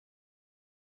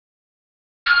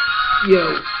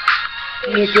Yo,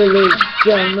 Nicholas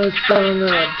John Messana,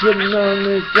 putting on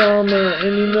this armor,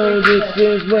 and you know this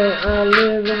is where I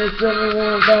live, in a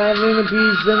 715 in a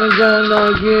piece, and a gun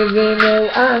not giving no.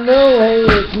 I know, hey,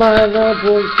 it's my love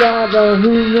for God, but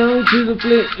who knows? To the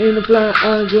flick, in the fly,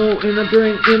 I go, in a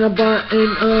drink, in a bite,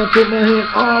 and put my hand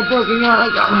all broken,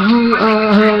 I got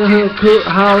cook,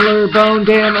 holler, bone,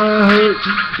 damn, I hurt,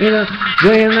 in a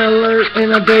van alert,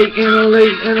 in a bait, in a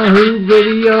late, in a who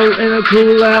video, in a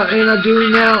cool out, in a do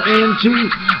now, and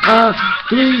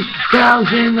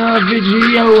 3,000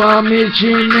 video. I'm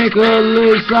itching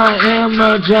Nicholas. I am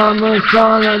a John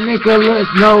Messana Nicholas.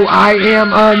 No, I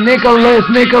am a Nicholas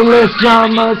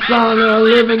John Messana,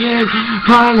 living in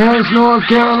Pinehurst, North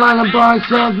Carolina,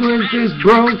 boxed up with this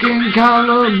broken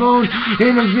collarbone,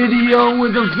 in a video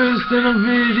with a fist, in a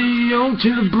video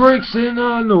to the bricks in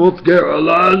North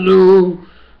Carolina.